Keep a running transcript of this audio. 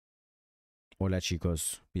Hola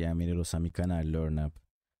chicos, bienvenidos a mi canal Learn Up.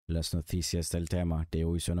 Las noticias del tema de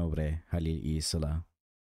hoy son sobre Hali y Sila.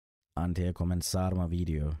 Antes de comenzar mi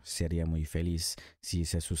video, sería muy feliz si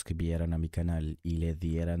se suscribieran a mi canal y le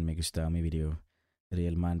dieran me gusta a mi video.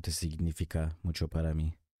 Realmente significa mucho para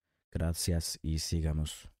mí. Gracias y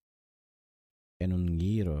sigamos. En un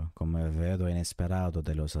giro como evento inesperado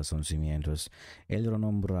de los acontecimientos, el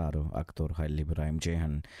renombrado actor Ibrahim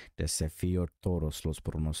Ceyhan desafió todos los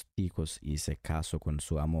pronósticos y se casó con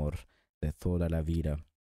su amor de toda la vida.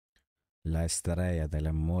 La estrella del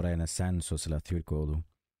amor en ascenso es la Türkoğlu.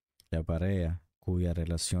 La pareja, cuya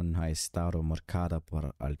relación ha estado marcada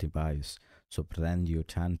por altibajos, sorprendió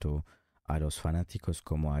tanto a los fanáticos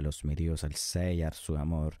como a los medios al sellar su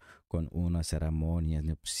amor con una ceremonia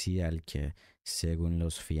nupcial que, según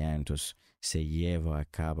los vientos, se llevó a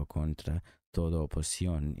cabo contra toda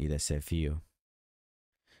oposición y desafío.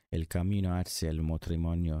 El camino hacia el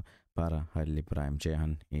matrimonio para Hali İbrahim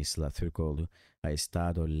Ceyhan y Sila Türkoğlu ha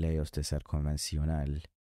estado lejos de ser convencional.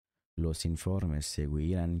 Los informes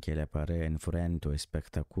seguirán que la pareja enfrentó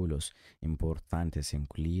espectáculos importantes,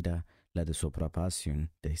 incluida la desocupación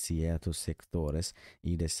de ciertos sectores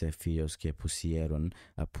y desafíos que pusieron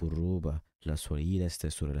a prueba las solidez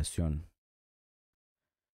de su relación.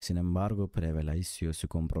 Sin embargo, prevaleció su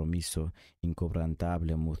compromiso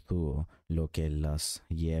inquebrantable mutuo, lo que las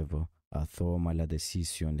llevó a tomar la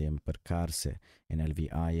decisión de embarcarse en el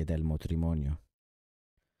viaje del matrimonio.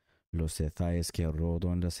 Los detalles que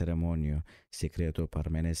rodean la ceremonia secreto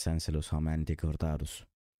permanecen celosamente guardados,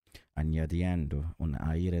 añadiendo un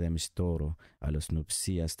aire de misterio a las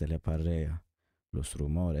nupcias de la pareja. Los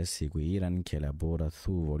rumores sugieren que la boda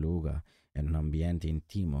tuvo lugar en un ambiente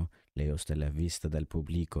íntimo, lejos de la vista del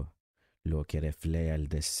público, lo que refleja el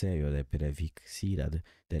deseo de privacidad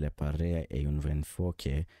de la pareja y un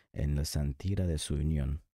enfoque en la santidad de su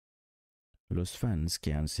unión. Los fans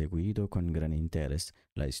que han seguido con gran interés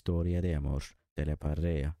la historia de amor de la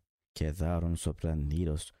pareja quedaron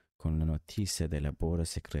sorprendidos con la noticia de la boda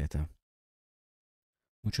secreta.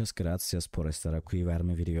 Muchas gracias por estar aquí y ver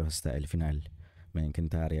mi video hasta el final. Me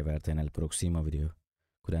encantaría verte en el próximo video.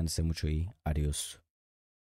 Cuídense mucho y adiós.